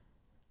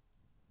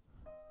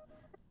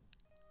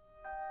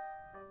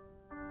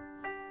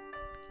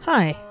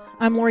Hi,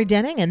 I'm Lori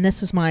Denning, and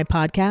this is my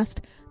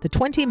podcast, The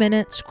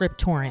 20-Minute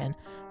Scriptorian,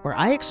 where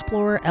I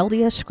explore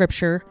LDS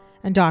scripture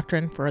and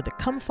doctrine for the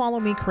Come Follow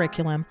Me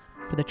curriculum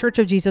for the Church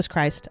of Jesus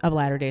Christ of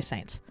Latter-day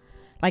Saints.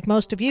 Like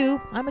most of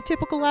you, I'm a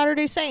typical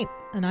Latter-day Saint,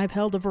 and I've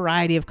held a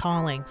variety of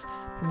callings.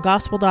 From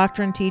gospel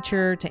doctrine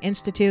teacher to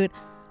institute,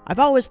 I've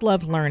always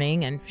loved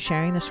learning and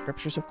sharing the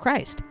scriptures of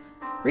Christ.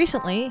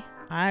 Recently,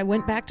 I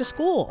went back to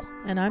school,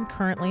 and I'm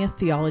currently a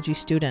theology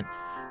student,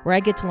 where I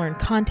get to learn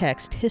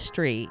context,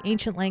 history,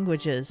 ancient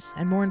languages,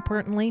 and more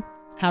importantly,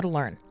 how to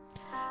learn.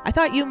 I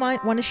thought you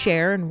might want to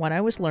share in what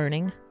I was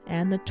learning,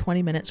 and the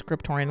 20-Minute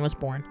Scriptorian was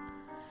born.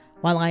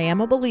 While I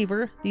am a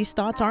believer, these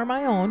thoughts are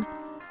my own,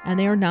 and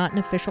they are not an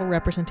official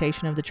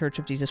representation of the Church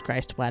of Jesus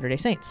Christ of Latter-day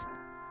Saints.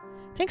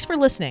 Thanks for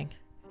listening,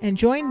 and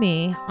join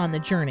me on the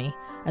journey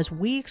as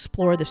we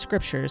explore the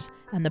scriptures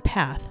and the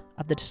path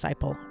of the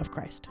disciple of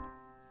Christ.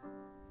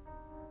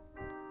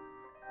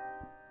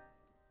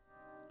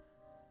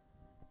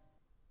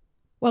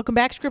 Welcome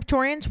back,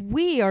 Scriptorians.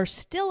 We are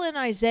still in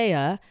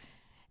Isaiah,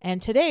 and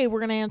today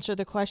we're going to answer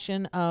the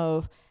question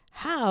of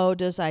how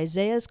does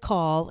Isaiah's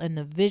call and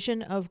the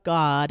vision of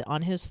God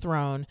on his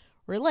throne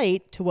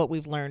relate to what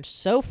we've learned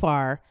so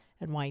far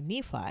and why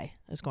Nephi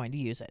is going to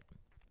use it.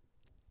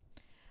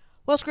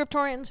 Well,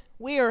 Scriptorians,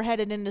 we are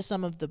headed into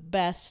some of the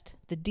best,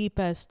 the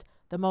deepest,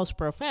 the most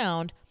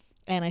profound,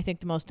 and I think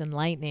the most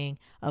enlightening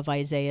of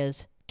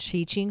Isaiah's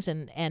teachings,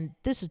 and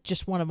this is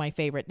just one of my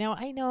favorite. Now,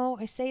 I know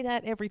I say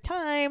that every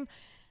time,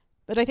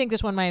 but I think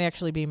this one might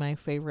actually be my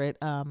favorite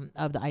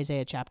of the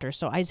Isaiah chapters.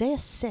 So Isaiah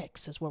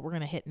 6 is what we're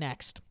going to hit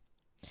next.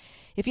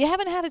 If you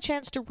haven't had a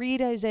chance to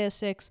read Isaiah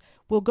 6,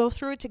 we'll go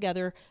through it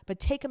together, but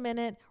take a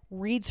minute,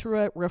 read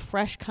through it,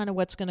 refresh kind of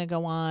what's going to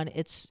go on.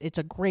 It's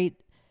a great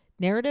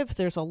narrative.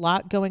 There's a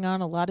lot going on,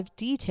 a lot of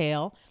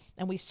detail,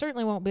 and we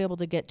certainly won't be able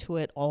to get to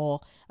it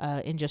all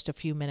in just a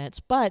few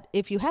minutes. But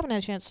if you haven't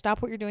had a chance,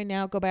 stop what you're doing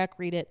now, go back,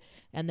 read it,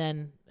 and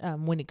then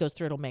when it goes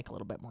through, it'll make a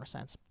little bit more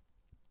sense.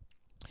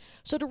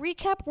 So to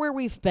recap where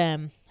we've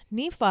been,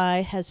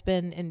 Nephi has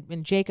been,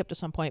 in Jacob to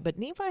some point, but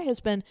Nephi has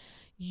been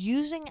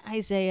using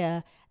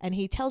Isaiah, and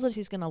he tells us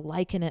he's going to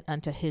liken it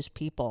unto his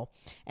people.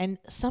 And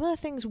some of the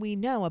things we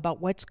know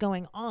about what's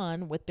going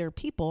on with their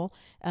people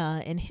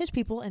and his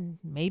people, and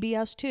maybe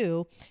us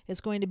too, is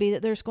going to be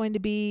that there's going to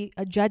be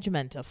a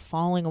judgment of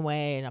falling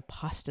away and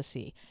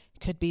apostasy.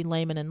 It could be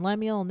Laman and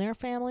Lemuel and their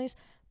families,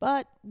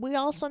 but we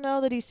also know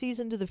that he sees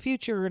into the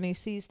future, and he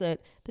sees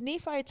that the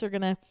Nephites are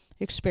going to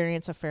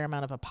experience a fair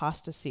amount of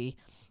apostasy,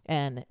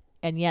 and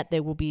yet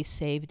they will be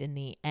saved in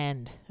the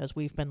end, as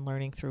we've been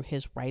learning through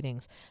his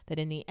writings, that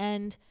in the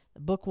end, the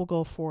book will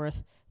go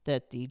forth,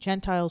 that the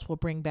Gentiles will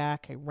bring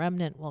back, a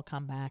remnant will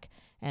come back,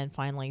 and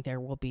finally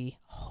there will be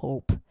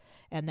hope.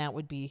 And that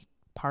would be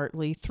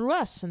partly through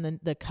us and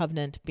the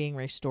covenant being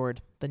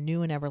restored, the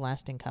new and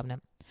everlasting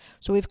covenant.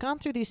 So we've gone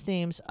through these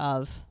themes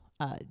of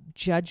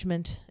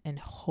judgment and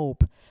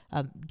hope,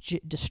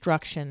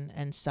 destruction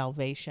and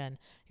salvation.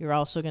 You're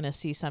also going to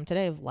see some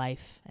today of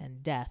life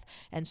and death.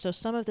 And so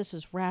some of this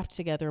is wrapped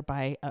together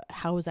by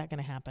how is that going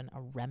to happen?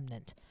 A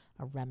remnant.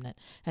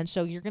 And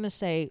so you're going to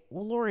say,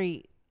 well,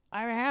 Lori,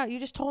 you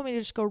just told me to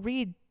just go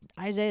read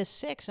Isaiah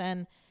 6,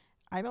 and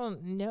I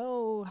don't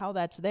know how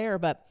that's there,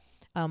 but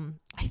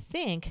I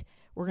think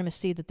we're going to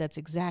see that that's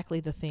exactly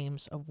the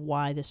themes of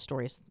why this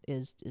story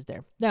is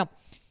there. Now,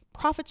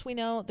 prophets, we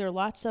know there are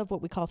lots of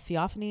what we call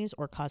theophanies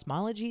or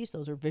cosmologies.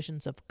 Those are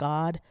visions of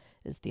God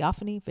is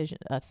theophany. Vision,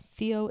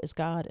 theo is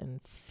God,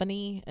 and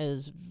phany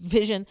is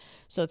vision.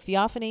 So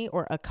theophany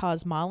or a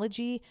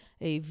cosmology,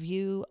 a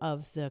view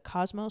of the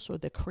cosmos or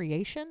the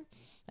creation.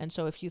 And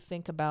so if you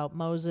think about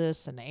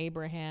Moses and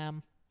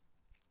Abraham,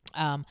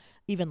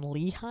 even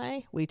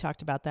Lehi, we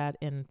talked about that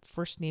in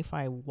 1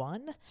 Nephi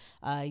 1.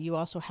 You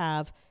also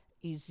have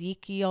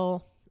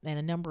Ezekiel and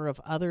a number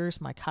of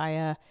others,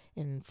 Micaiah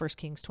in 1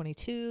 Kings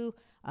 22.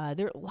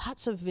 There are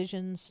lots of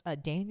visions.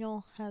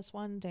 Daniel has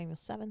one, Daniel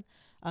 7.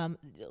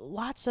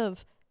 Lots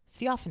of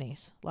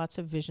theophanies, lots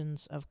of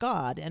visions of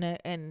God.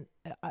 And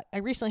I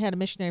recently had a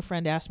missionary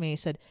friend ask me, he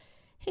said,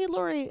 hey,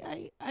 Lori,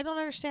 I don't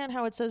understand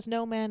how it says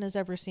no man has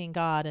ever seen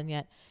God, and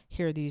yet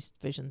here are these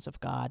visions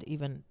of God,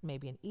 even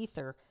maybe in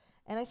ether.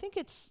 And I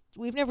think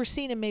we've never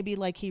seen him maybe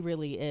like he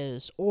really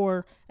is,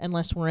 or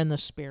unless we're in the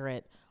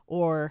spirit,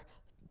 or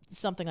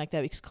something like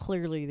that, because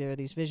clearly there are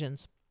these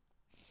visions.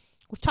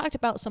 We've talked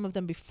about some of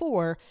them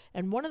before,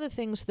 and one of the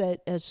things that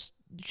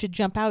should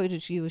jump out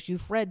at you is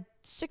you've read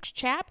 6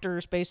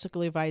 chapters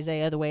basically of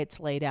Isaiah the way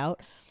it's laid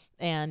out,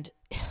 and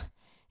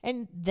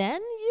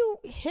then you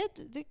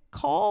hit the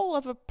call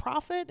of a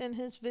prophet and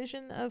his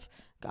vision of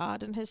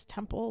God and his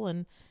temple,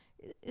 and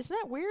isn't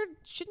that weird?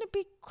 Shouldn't it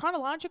be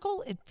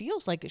chronological? It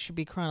feels like it should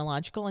be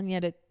chronological, and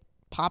yet it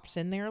pops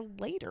in there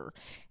later.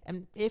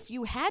 And if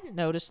you hadn't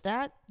noticed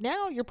that,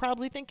 now you're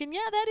probably thinking,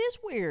 yeah, that is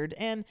weird.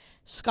 And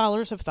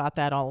scholars have thought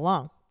that all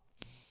along.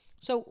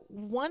 So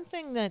one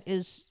thing that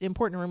is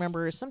important to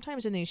remember is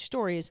sometimes in these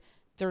stories,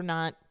 they're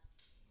not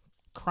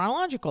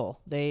chronological.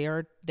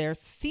 They're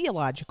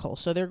theological.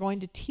 So they're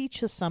going to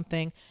teach us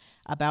something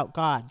about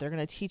God. They're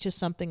going to teach us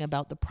something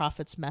about the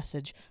prophet's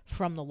message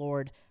from the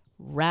Lord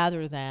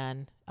rather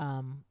than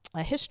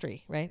a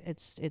history, right?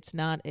 It's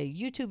not a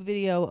YouTube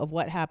video of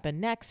what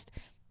happened next.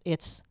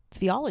 It's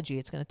theology.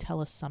 It's going to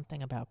tell us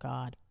something about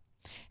God.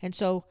 And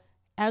so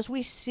as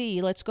we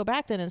see, let's go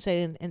back then and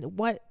say, and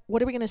what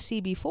are we going to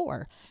see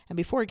before? And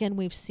before, again,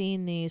 we've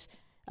seen these,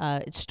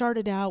 it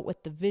started out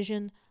with the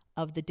vision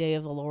of the day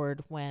of the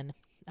Lord when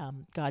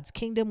God's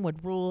kingdom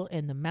would rule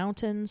in the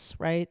mountains,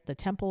 right? The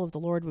temple of the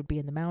Lord would be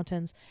in the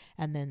mountains,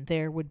 and then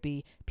there would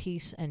be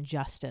peace and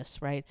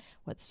justice, right?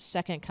 With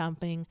second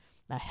coming,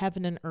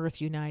 heaven and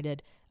earth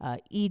united,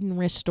 Eden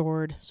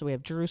restored. So we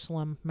have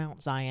Jerusalem,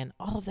 Mount Zion,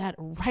 all of that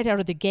right out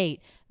of the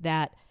gate,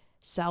 that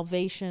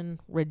salvation,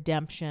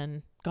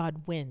 redemption,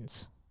 God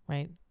wins,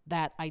 right?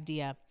 That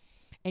idea.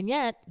 And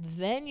yet,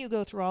 then you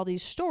go through all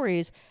these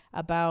stories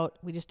about,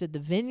 we just did the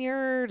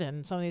vineyard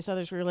and some of these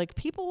others where you're like,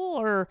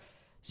 people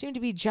seem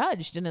to be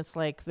judged, and it's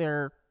like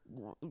they're,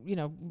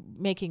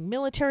 making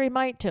military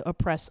might to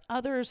oppress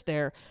others.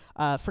 They're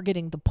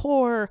forgetting the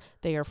poor.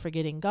 They are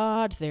forgetting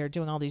God. They're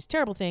doing all these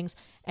terrible things,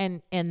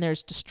 and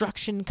there's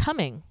destruction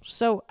coming.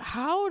 So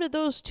how do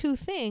those two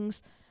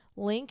things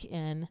link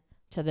in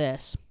to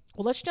this?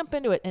 Well, let's jump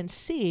into it and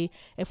see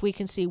if we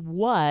can see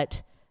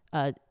what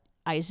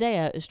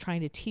Isaiah is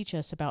trying to teach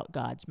us about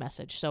God's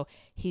message. So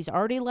he's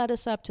already led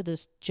us up to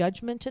this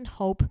judgment and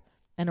hope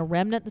and a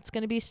remnant that's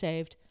going to be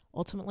saved.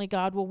 Ultimately,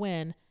 God will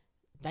win.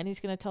 Then he's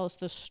going to tell us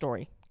this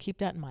story. Keep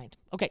that in mind.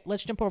 Okay,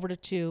 let's jump over to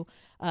 2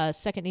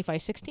 Nephi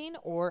 16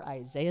 or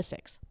Isaiah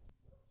 6.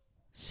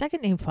 2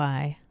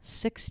 Nephi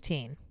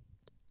 16.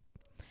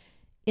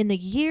 In the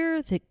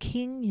year that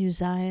King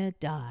Uzziah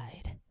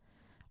died,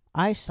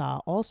 I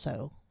saw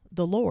also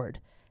the Lord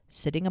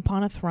sitting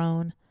upon a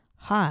throne,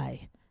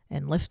 high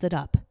and lifted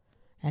up,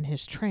 and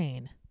his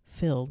train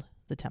filled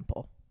the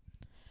temple.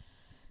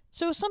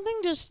 So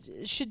something just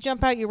should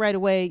jump out you right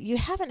away. You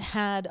haven't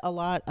had a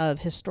lot of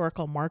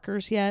historical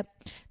markers yet.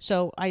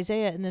 So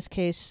Isaiah in this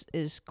case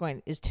is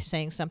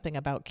saying something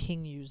about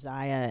King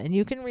Uzziah, and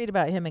you can read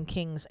about him in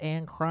Kings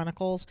and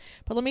Chronicles.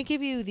 But let me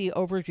give you the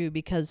overview,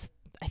 because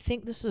I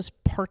think this is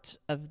part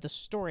of the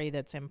story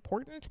that's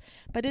important,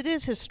 but it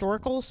is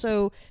historical,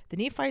 so the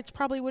Nephites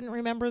probably wouldn't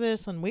remember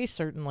this, and we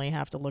certainly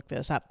have to look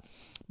this up.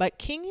 But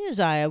King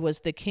Uzziah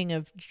was the king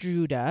of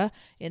Judah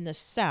in the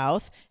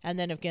south, and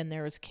then again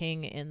there was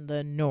king in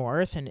the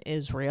north in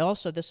Israel.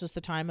 So this is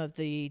the time of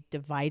the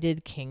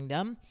divided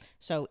kingdom.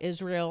 So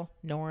Israel,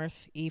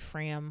 north,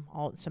 Ephraim,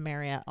 all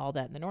Samaria, all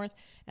that in the north,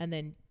 and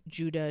then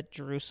Judah,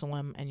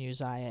 Jerusalem, and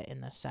Uzziah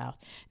in the south.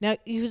 Now,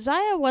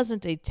 Uzziah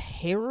wasn't a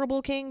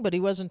terrible king, but he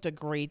wasn't a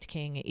great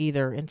king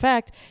either. In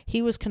fact,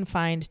 he was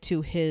confined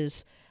to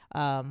his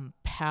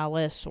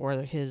palace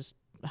or his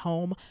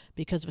home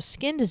because of a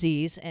skin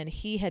disease, and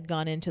he had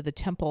gone into the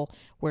temple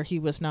where he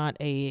was not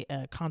a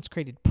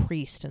consecrated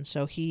priest, and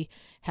so he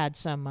had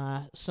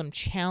some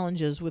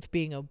challenges with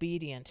being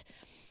obedient.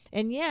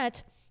 And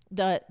yet,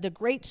 the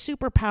great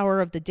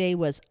superpower of the day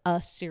was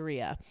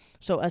Assyria.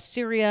 So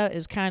Assyria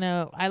is kind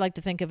of, I like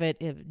to think of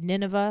it as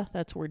Nineveh.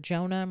 That's where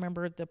Jonah,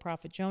 remember the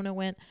prophet Jonah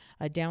went.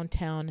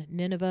 Downtown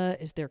Nineveh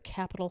is their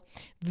capital.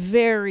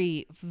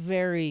 Very,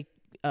 very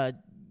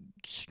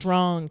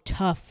strong,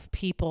 tough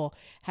people,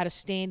 had a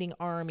standing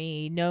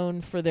army,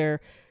 known for their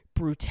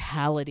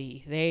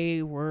brutality.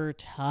 They were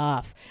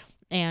tough.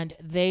 And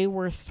they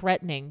were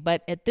threatening.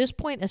 But at this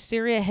point,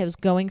 Assyria was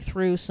going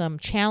through some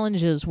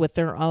challenges with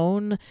their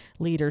own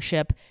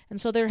leadership. And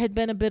so there had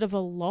been a bit of a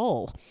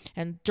lull.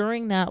 And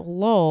during that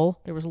lull,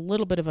 there was a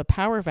little bit of a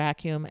power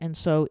vacuum. And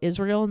so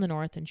Israel in the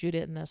north and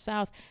Judah in the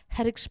south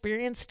had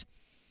experienced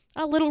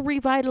a little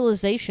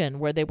revitalization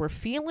where they were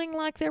feeling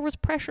like there was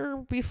pressure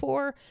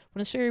before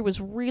when Assyria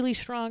was really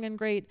strong and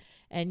great.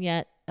 And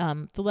yet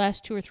the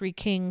last 2 or 3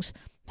 kings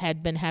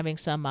had been having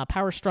some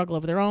power struggle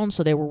of their own,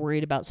 so they were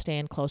worried about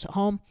staying close at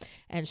home.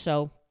 And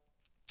so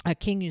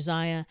King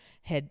Uzziah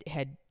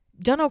had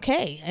done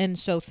okay, and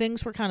so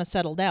things were kind of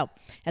settled out.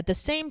 At the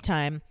same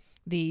time,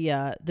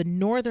 the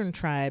northern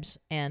tribes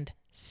and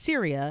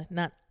Syria,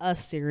 not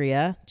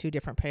Assyria, 2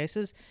 different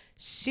places,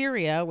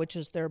 Syria, which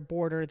is their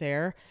border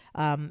there,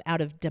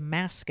 out of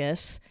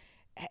Damascus,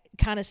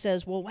 kind of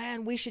says, well,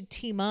 man, we should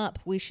team up.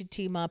 We should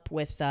team up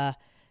with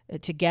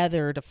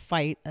together to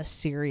fight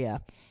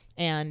Assyria.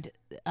 And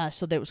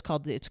so that it's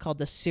called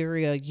the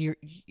Syria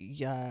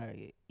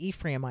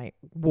Ephraimite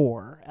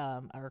War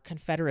or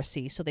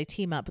Confederacy. So they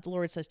team up, but the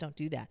Lord says, don't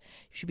do that.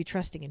 You should be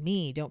trusting in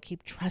me. Don't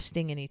keep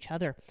trusting in each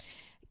other.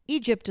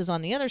 Egypt is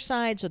on the other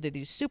side, so there are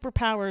these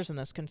superpowers and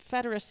this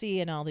confederacy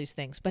and all these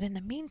things. But in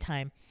the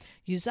meantime,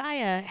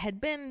 Uzziah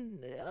had been,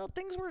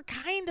 things were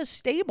kind of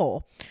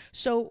stable.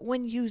 So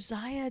when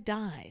Uzziah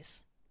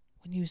dies,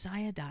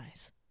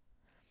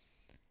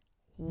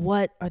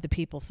 what are the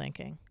people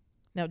thinking?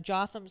 Now,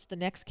 Jotham's the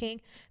next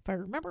king, if I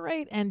remember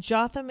right, and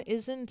Jotham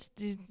he's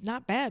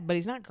not bad, but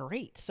he's not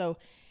great. So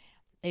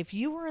if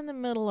you were in the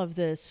middle of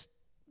this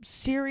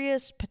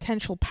serious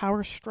potential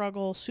power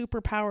struggle,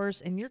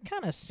 superpowers, and you're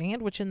kind of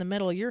sandwiched in the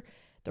middle, you're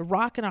the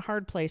rock and a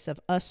hard place of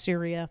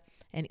Assyria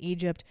and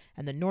Egypt,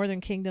 and the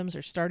northern kingdoms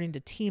are starting to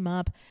team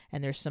up,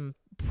 and there's some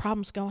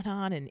problems going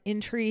on and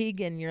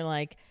intrigue, and you're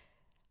like,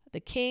 the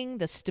king,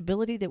 the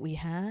stability that we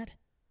had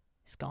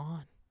is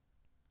gone.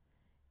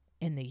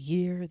 In the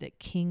year that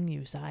King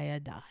Uzziah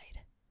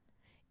died,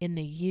 in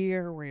the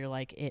year where you're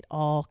like, it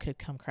all could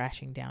come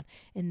crashing down,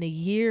 in the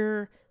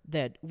year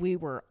that we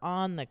were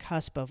on the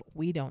cusp of,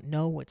 we don't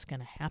know what's going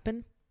to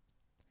happen,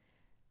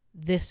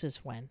 this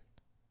is when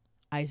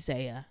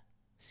Isaiah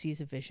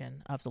sees a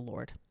vision of the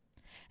Lord.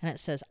 And it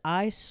says,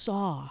 I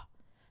saw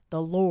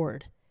the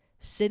Lord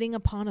sitting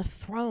upon a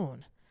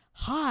throne,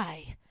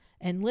 high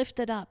and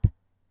lifted up,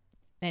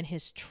 and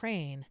his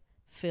train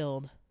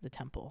filled the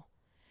temple.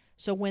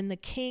 So when the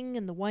king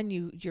and the one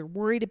you're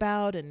worried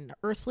about in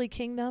earthly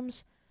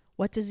kingdoms,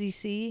 what does he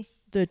see?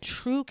 The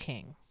true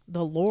king,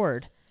 the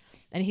Lord.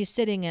 And he's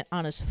sitting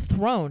on his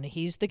throne.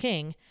 He's the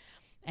king,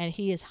 and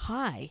he is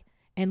high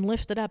and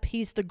lifted up.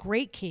 He's the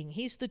great king.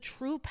 He's the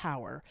true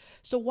power.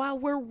 So while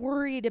we're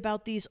worried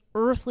about these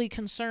earthly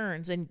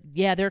concerns, and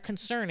yeah, they're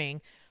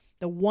concerning,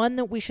 the one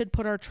that we should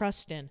put our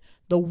trust in,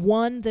 the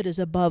one that is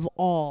above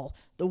all,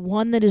 the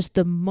one that is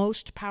the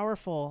most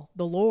powerful,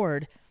 the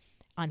Lord,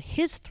 on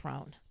his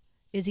throne,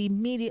 is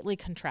immediately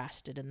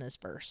contrasted in this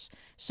verse.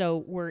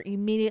 So we're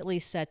immediately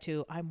set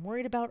to, I'm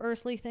worried about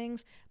earthly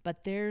things,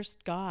 but there's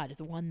God,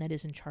 the one that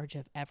is in charge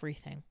of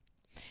everything.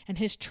 And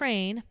his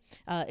train,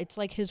 it's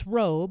like his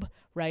robe,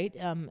 right?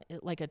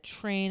 Like a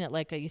train,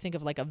 you think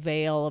of like a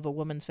veil, of a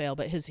woman's veil,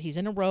 but he's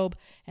in a robe,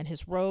 and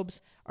his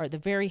robes are the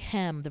very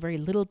hem, the very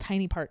little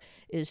tiny part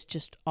is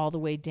just all the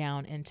way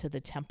down into the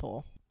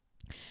temple.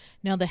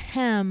 Now the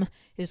hem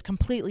is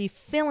completely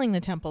filling the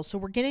temple, so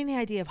we're getting the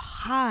idea of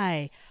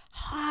high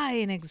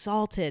and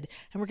exalted,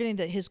 and we're getting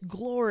that his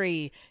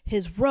glory,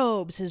 his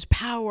robes, his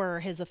power,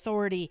 his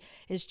authority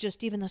is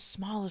just even the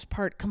smallest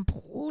part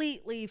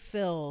completely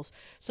fills.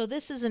 So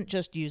this isn't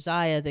just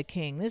Uzziah the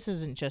king. This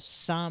isn't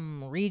just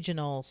some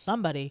regional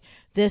somebody.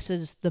 This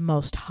is the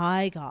most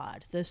high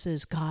God. This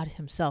is God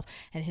himself,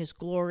 and his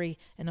glory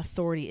and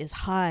authority is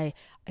high,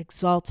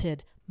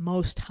 exalted,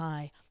 most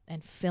high,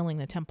 and filling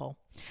the temple.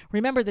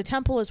 Remember, the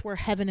temple is where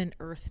heaven and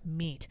earth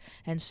meet.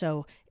 And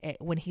so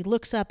when he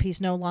looks up, he's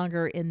no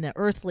longer in the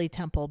earthly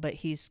temple, but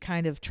he's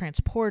kind of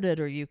transported,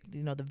 or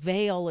the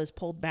veil is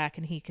pulled back,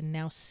 and he can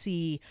now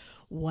see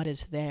what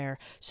is there.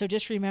 So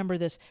just remember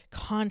this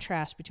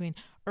contrast between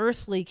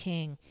earthly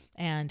king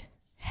and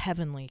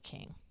heavenly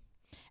king.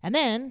 And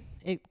then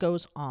it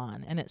goes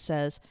on, and it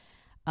says,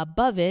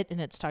 above it, and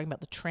it's talking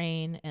about the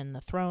train and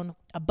the throne,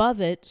 above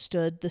it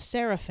stood the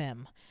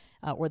seraphim,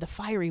 or the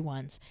fiery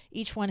ones.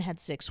 Each one had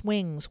 6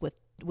 wings. With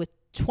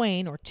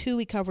twain, or 2,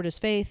 he covered his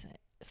face,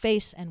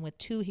 and with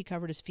 2 he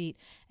covered his feet,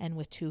 and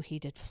with 2 he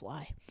did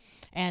fly.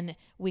 And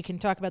we can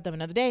talk about them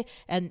another day,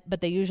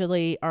 but they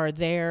usually are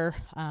there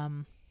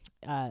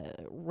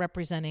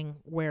representing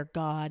where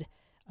God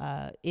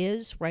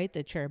is, right?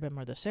 The cherubim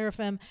or the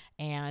seraphim,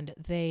 and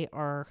they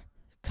are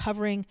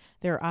covering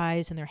their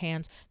eyes and their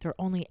hands. They're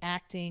only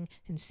acting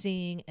and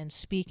seeing and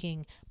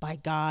speaking by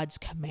God's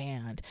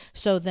command.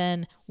 So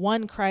then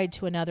one cried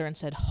to another and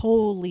said,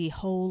 holy,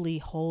 holy,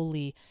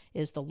 holy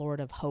is the Lord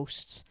of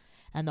hosts,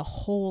 and the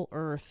whole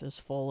earth is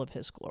full of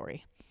his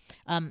glory.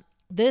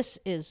 This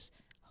is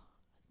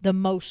the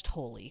most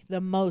holy,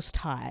 the most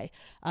high.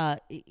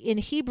 In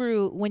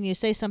Hebrew, when you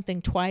say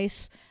something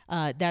twice,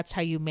 that's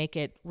how you make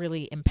it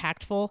really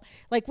impactful.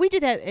 Like we do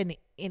that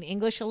in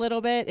English a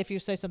little bit. If you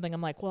say something,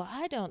 I'm like, well,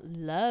 I don't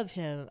love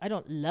him. I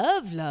don't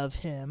love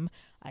him.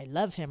 I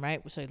love him,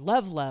 right? So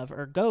love,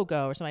 or go,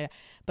 or something like that.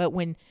 But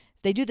when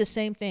they do the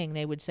same thing,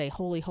 they would say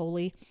holy,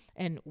 holy.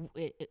 And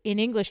in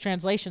English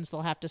translations,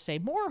 they'll have to say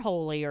more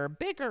holy or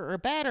bigger or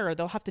better, or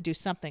they'll have to do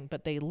something,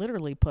 but they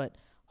literally put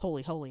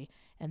holy, holy.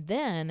 And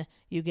then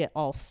you get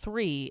all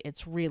 3.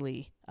 It's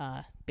really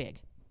big.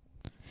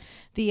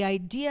 The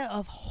idea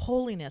of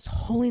holiness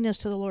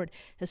to the Lord,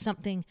 is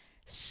something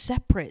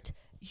separate,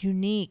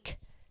 unique,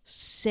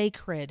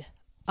 sacred,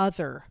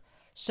 other.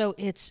 So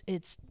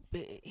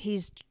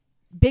he's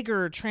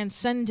bigger,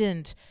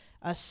 transcendent,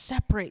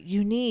 separate,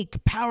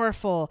 unique,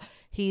 powerful.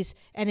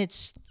 And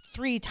it's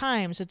 3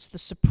 times. It's the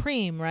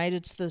supreme, right?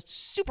 It's the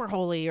super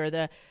holy, or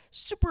the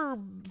super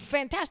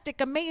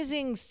fantastic,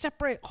 amazing,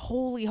 separate,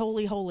 holy,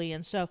 holy, holy.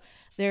 And so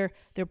they're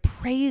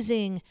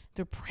praising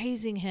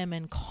him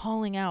and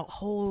calling out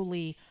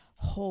holy,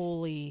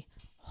 holy,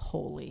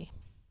 holy.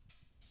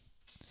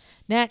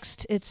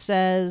 Next, it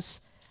says,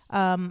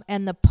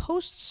 and the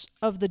posts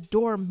of the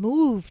door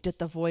moved at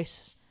the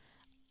voice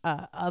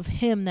of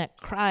him that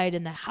cried,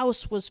 and the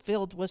house was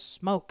filled with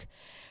smoke.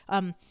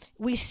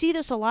 We see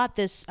this a lot,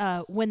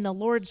 when the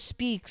Lord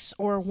speaks,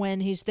 or when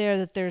he's there,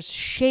 that there's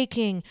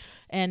shaking.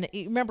 And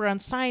remember on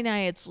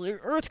Sinai, it's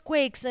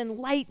earthquakes and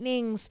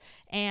lightnings,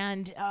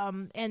 and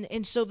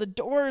so the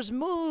doors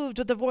moved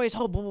with the voice,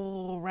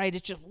 right?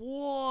 It's just,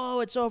 whoa,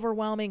 it's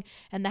overwhelming.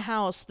 And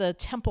the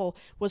temple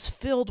was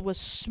filled with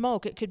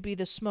smoke. It could be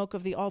the smoke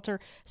of the altar.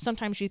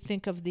 Sometimes you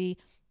think of the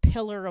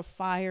pillar of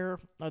fire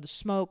or the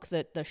smoke,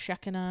 that the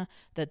Shekinah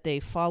that they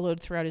followed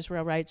throughout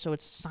Israel, right? So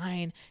it's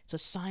a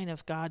sign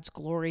of God's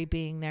glory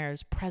being there,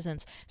 his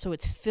presence. So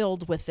it's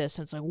filled with this.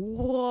 And it's like,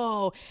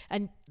 whoa.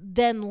 And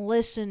then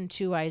listen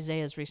to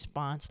Isaiah's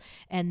response.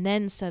 And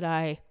then said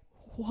I,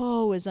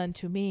 woe is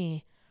unto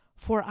me,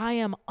 for I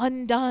am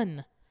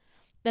undone.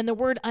 Then the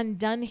word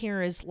undone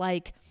here is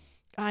like,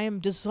 I am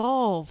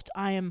dissolved.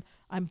 I'm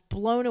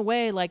blown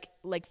away, like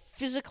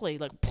physically,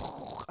 like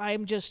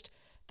I'm just,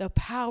 the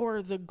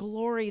power, the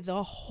glory,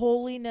 the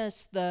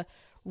holiness, the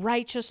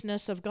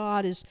righteousness of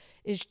God is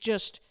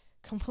just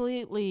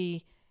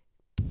completely.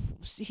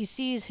 He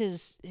sees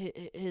his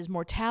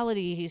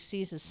mortality. He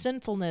sees his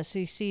sinfulness.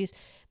 He sees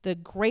the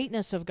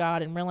greatness of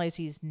God and realizes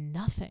he's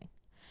nothing.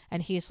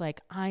 And he's like,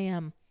 I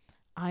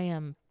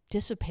am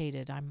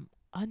dissipated. I'm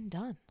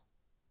undone.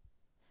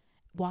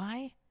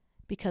 Why?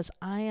 Because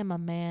I am a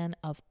man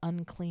of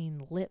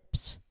unclean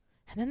lips.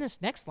 And then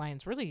this next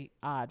line's really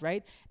odd,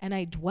 right? And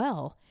I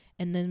dwell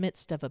in the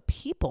midst of a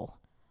people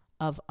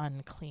of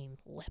unclean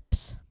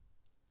lips.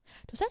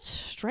 Does that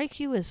strike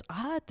you as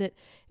odd? That,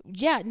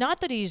 yeah,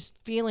 not that he's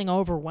feeling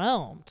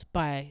overwhelmed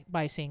by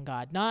seeing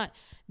God, not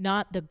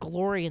the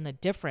glory and the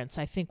difference.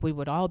 I think we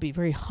would all be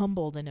very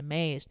humbled and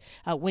amazed.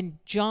 When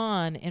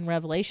John in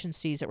Revelation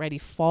sees it, right, he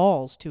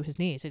falls to his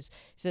knees. It's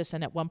this,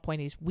 and at one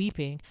point he's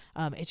weeping.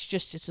 It's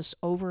this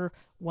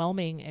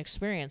overwhelming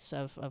experience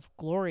of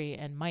glory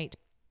and might.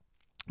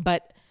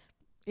 But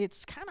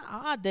it's kind of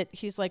odd that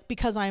he's like,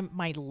 because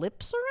my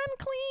lips are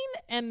unclean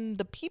and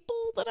the people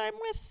that I'm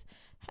with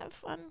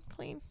have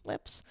unclean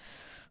lips.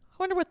 I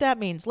wonder what that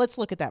means. Let's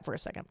look at that for a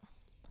second.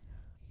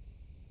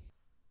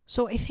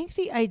 So I think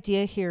the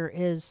idea here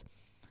is,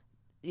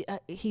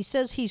 he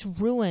says he's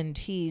ruined.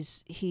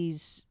 His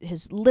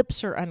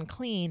lips are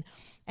unclean,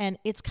 and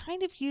it's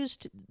kind of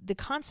used. The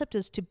concept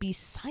is to be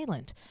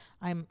silent.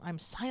 I'm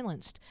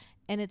silenced,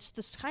 and it's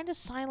this kind of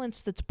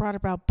silence that's brought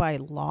about by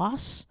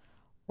loss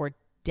or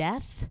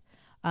death.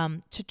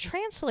 To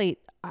translate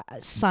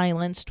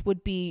silenced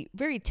would be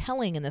very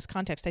telling in this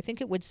context. I think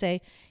it would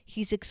say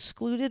he's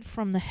excluded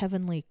from the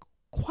heavenly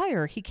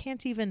choir. He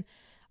can't even,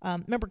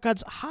 remember,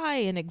 God's high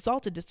and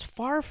exalted. It's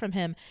far from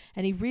him.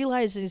 And he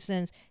realizes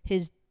in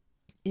his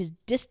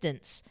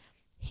distance,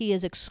 he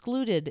is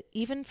excluded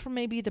even from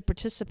maybe the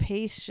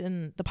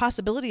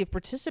possibility of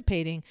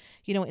participating,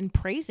 in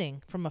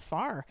praising from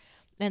afar.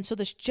 And so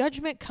this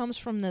judgment comes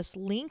from this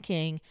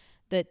linking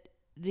that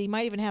they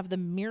might even have the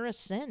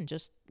merest sin,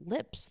 just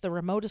lips, the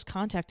remotest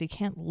contact. He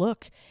can't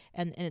look,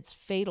 and it's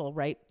fatal,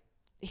 right?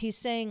 He's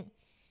saying,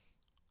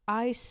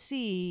 I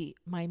see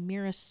my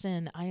merest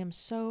sin. I am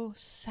so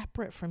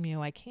separate from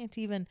you. I can't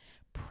even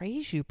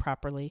praise you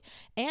properly.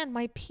 And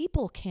my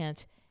people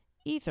can't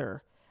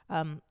either.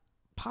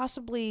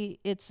 Possibly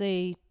it's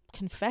a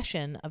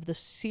confession of the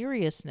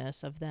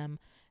seriousness of them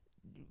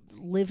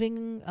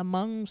living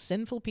among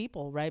sinful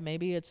people, right?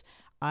 Maybe it's,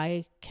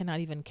 I cannot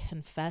even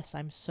confess.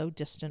 I'm so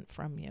distant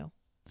from you.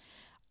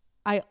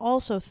 I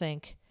also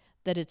think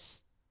that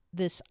it's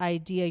this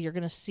idea you're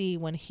going to see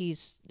when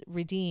he's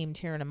redeemed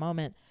here in a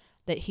moment,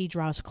 that he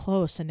draws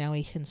close and now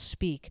he can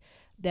speak,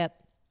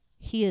 that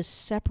he is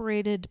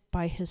separated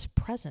by his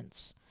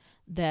presence,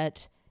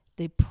 that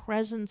the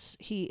presence,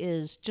 he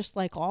is just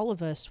like all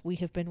of us. We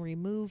have been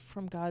removed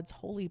from God's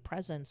holy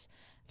presence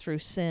through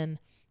sin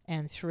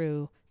and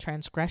through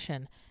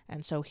transgression.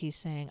 And so he's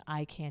saying,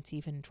 I can't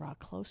even draw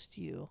close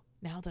to you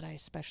now that I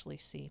especially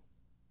see.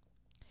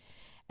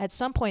 At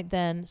some point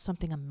then,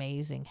 something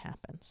amazing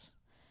happens.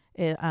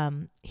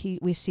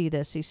 We see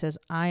this. He says,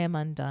 I am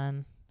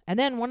undone. And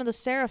then one of the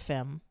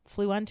seraphim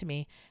flew unto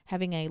me,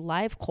 having a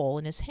live coal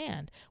in his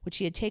hand, which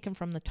he had taken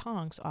from the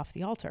tongs off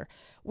the altar.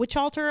 Which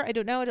altar? I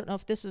don't know. I don't know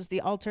if this is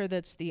the altar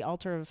that's the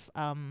altar of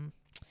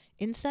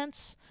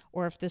incense,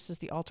 or if this is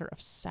the altar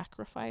of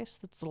sacrifice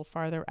that's a little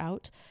farther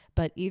out.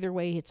 But either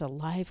way, it's a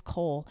live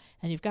coal.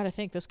 And you've got to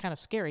think, this is kind of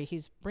scary.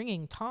 He's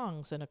bringing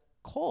tongs and a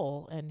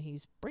coal, and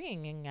he's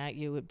bringing at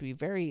you. It would be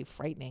very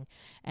frightening.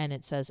 And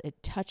it says,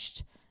 it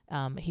touched,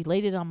 he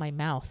laid it on my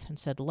mouth and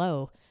said,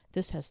 Lo,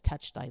 this has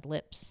touched thy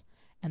lips,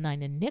 and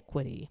thine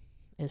iniquity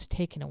is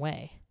taken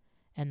away,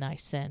 and thy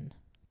sin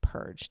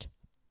purged.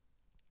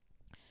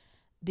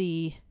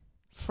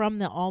 From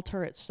the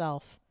altar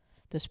itself,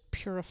 this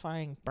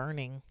purifying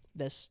burning,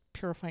 this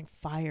purifying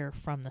fire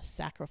from the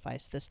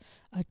sacrifice, this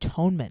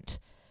atonement,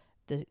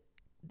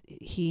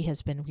 he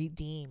has been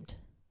redeemed.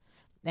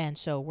 And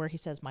so where he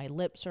says, my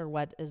lips are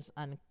what is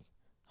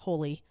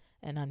unholy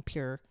and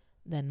impure,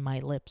 then my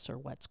lips are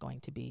what's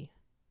going to be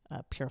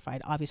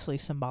purified, obviously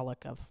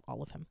symbolic of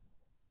all of him.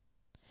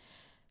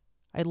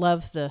 I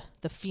love the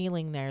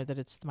feeling there that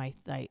it's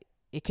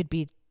it could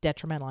be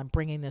detrimental. I'm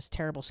bringing this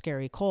terrible,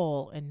 scary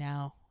coal, and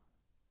now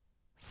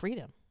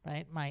freedom,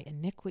 right?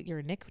 Your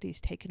iniquity is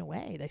taken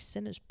away. Thy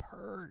sin is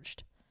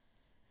purged.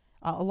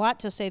 A lot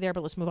to say there,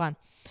 but let's move on.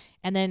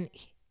 And then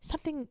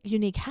something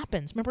unique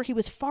happens. Remember, he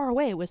was far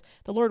away.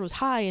 The Lord was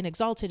high and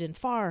exalted and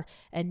far.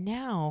 And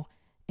now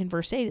in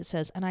verse 8 it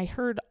says, and I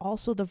heard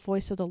also the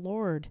voice of the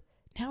Lord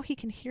Now he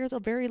can hear the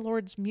very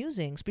Lord's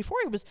musings. Before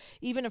he was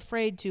even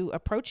afraid to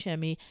approach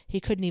him. He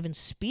couldn't even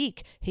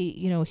speak.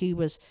 He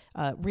was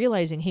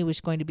realizing he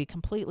was going to be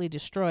completely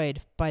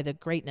destroyed by the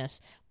greatness.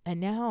 And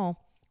now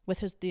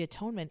with the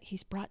atonement,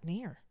 he's brought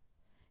near.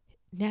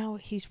 Now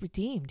he's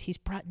redeemed. He's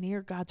brought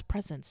near God's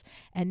presence.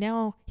 And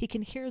now he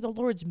can hear the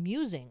Lord's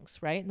musings,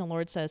 right? And the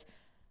Lord says,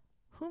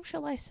 whom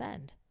shall I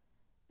send?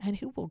 And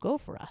who will go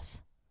for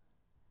us?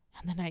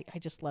 And then I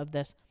just love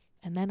this.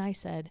 And then I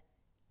said,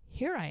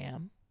 here I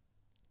am.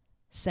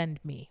 Send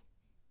me.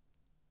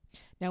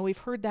 Now we've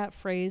heard that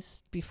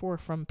phrase before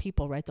from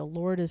people, right?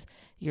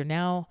 You're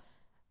now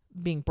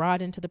being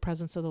brought into the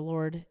presence of the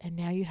Lord, and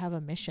now you have a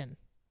mission.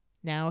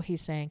 Now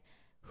he's saying,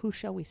 who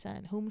shall we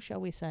send? Whom shall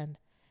we send?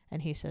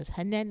 And he says,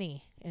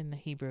 Haneni in the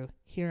Hebrew,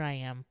 here I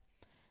am,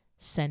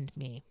 send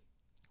me.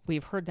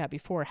 We've heard that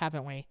before,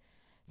 haven't we?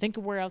 Think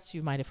of where else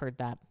you might have heard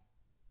that.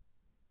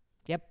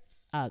 Yep,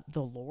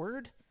 the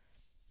Lord,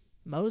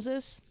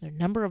 Moses, there are a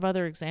number of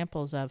other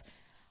examples of,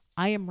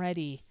 I am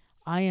ready,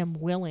 I am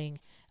willing.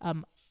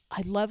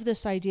 I love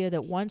this idea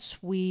that once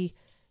we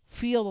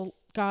feel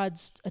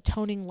God's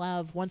atoning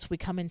love, once we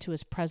come into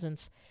his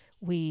presence,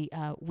 we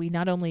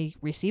not only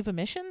receive a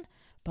mission,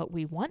 but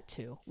we want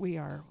to. We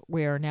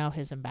are now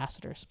his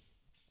ambassadors.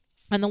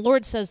 And the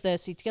Lord says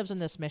this, he gives them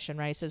this mission,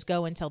 right? He says,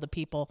 go and tell the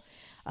people,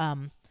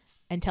 and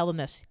tell them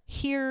this,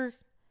 hear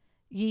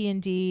ye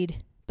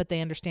indeed, but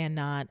they understand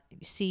not.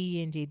 See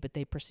ye indeed, but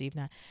they perceive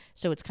not.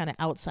 So it's kind of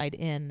outside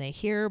in. They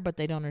hear, but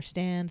they don't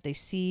understand. They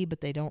see,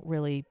 but they don't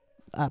really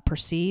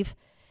perceive.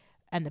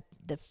 And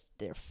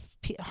their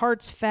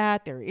heart's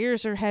fat, their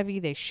ears are heavy,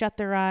 they shut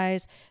their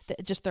eyes,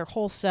 just their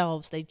whole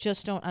selves. They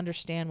just don't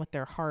understand with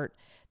their heart.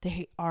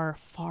 They are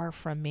far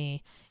from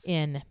me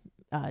in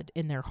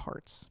their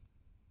hearts.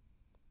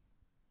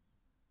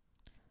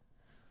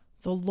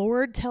 The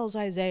Lord tells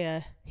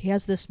Isaiah he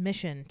has this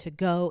mission to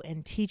go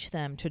and teach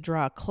them to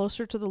draw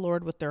closer to the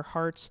Lord with their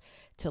hearts,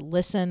 to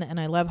listen.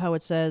 And I love how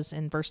it says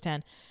in verse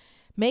 10,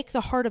 make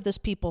the heart of this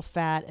people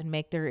fat and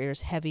make their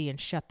ears heavy and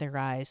shut their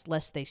eyes,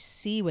 lest they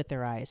see with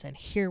their eyes and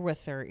hear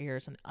with their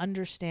ears and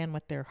understand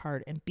with their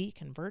heart and be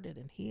converted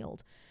and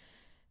healed.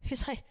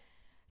 He's like,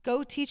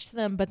 go teach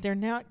them, but they're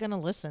not going to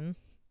listen.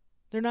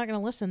 They're not going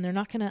to listen. They're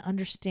not going to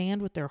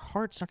understand with their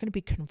hearts. They're not going to be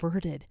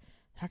converted.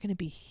 They're not going to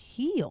be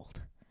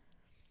healed.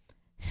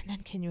 And then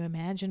can you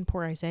imagine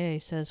poor Isaiah? He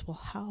says,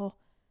 well, how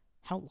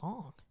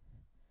long?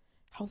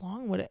 How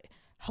long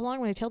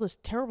would I tell this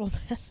terrible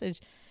message?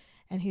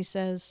 And he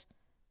says,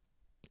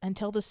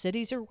 until the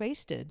cities are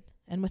wasted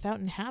and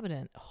without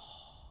inhabitant.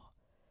 Oh,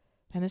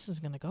 and this is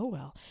going to go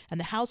well. And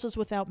the house is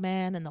without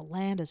man, and the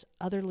land is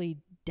utterly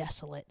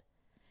desolate.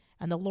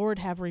 And the Lord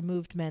have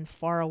removed men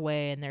far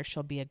away, and there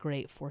shall be a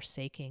great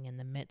forsaking in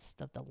the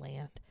midst of the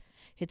land.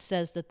 It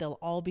says that they'll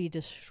all be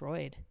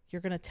destroyed.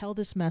 You're going to tell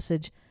this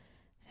message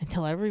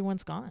until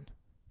everyone's gone.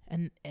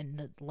 And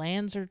the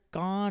lands are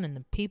gone, and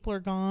the people are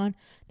gone.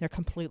 They're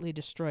completely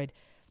destroyed.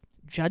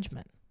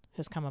 Judgment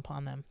has come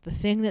upon them. The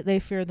thing that they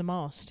fear the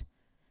most.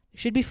 They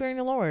should be fearing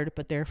the Lord,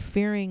 but they're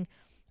fearing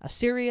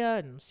Assyria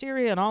and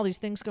Syria and all these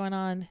things going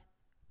on,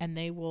 and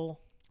they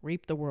will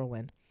reap the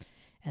whirlwind.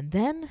 And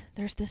then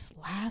there's this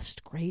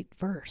last great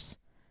verse.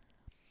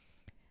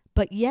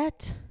 But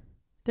yet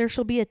there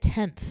shall be a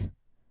tenth,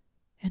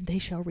 and they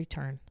shall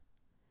return,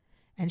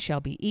 and shall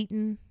be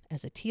eaten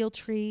as a teal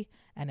tree,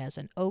 and as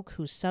an oak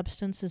whose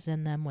substance is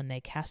in them when they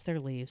cast their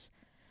leaves.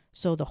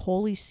 So the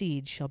holy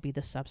seed shall be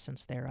the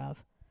substance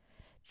thereof.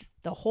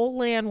 The whole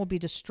land will be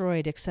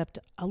destroyed except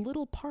a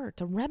little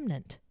part, a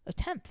remnant, a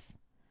tenth,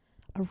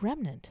 a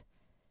remnant.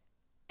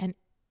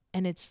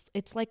 And it's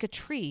like a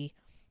tree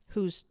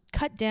who's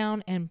cut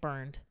down and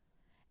burned.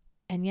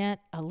 And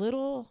yet a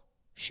little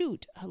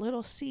shoot, a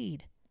little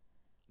seed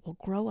will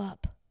grow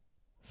up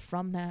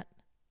from that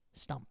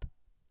stump.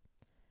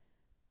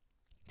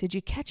 Did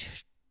you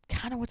catch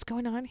kind of what's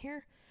going on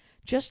here?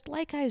 Just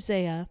like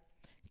Isaiah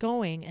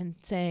going and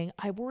saying,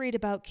 I worried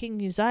about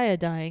King Uzziah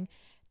dying.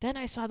 Then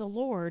I saw the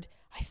Lord.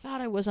 I thought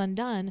I was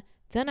undone.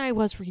 Then I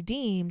was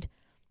redeemed.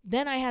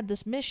 Then I had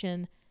this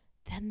mission.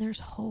 Then there's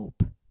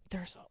hope.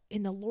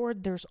 In the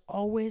Lord, there's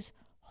always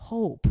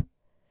hope.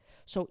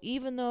 So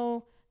even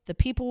though the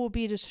people will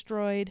be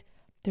destroyed,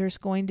 there's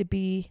going to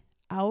be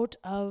out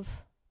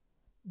of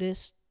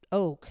this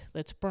oak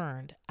that's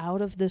burned,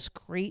 out of this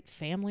great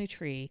family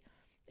tree,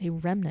 a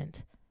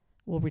remnant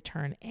will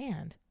return,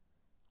 and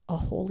a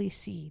holy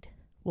seed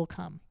will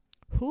come.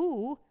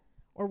 Who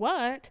or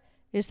what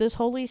is this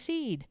holy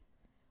seed?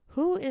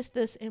 Who is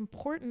this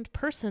important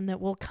person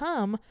that will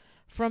come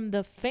from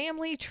the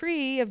family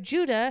tree of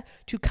Judah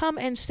to come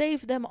and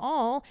save them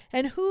all?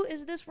 And who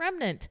is this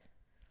remnant?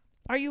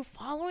 Are you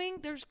following?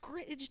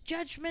 It's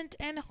judgment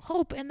and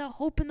hope, and the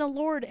hope in the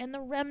Lord and the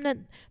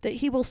remnant that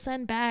he will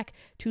send back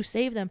to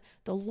save them.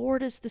 The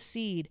Lord is the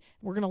seed.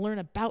 We're going to learn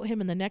about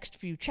him in the next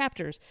few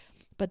chapters.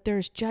 But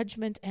there's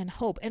judgment and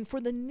hope. And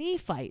for the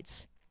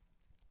Nephites,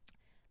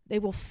 they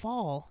will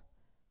fall,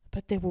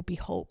 but there will be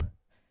hope.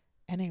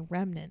 And a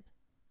remnant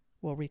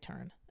will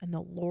return, and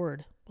the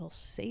Lord will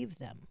save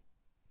them.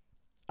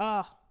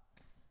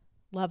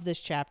 Love this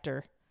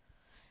chapter.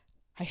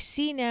 I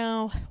see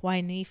now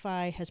why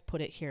Nephi has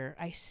put it here.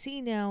 I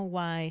see now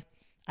why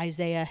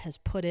Isaiah has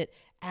put it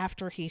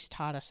after he's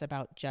taught us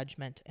about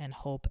judgment and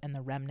hope and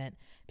the remnant,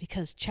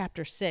 because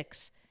chapter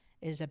 6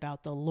 is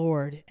about the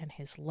Lord and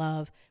his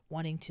love,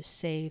 wanting to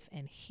save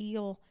and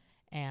heal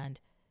and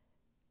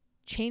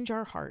change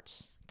our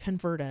hearts,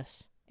 convert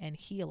us, and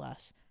heal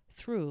us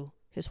through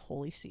his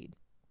holy seed.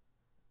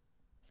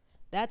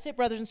 That's it,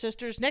 brothers and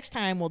sisters. Next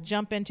time we'll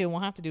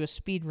have to do a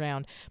speed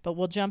round, but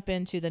we'll jump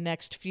into the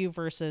next few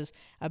verses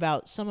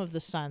about some of the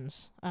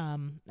sons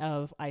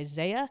of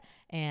Isaiah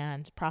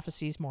and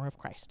prophecies more of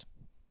Christ.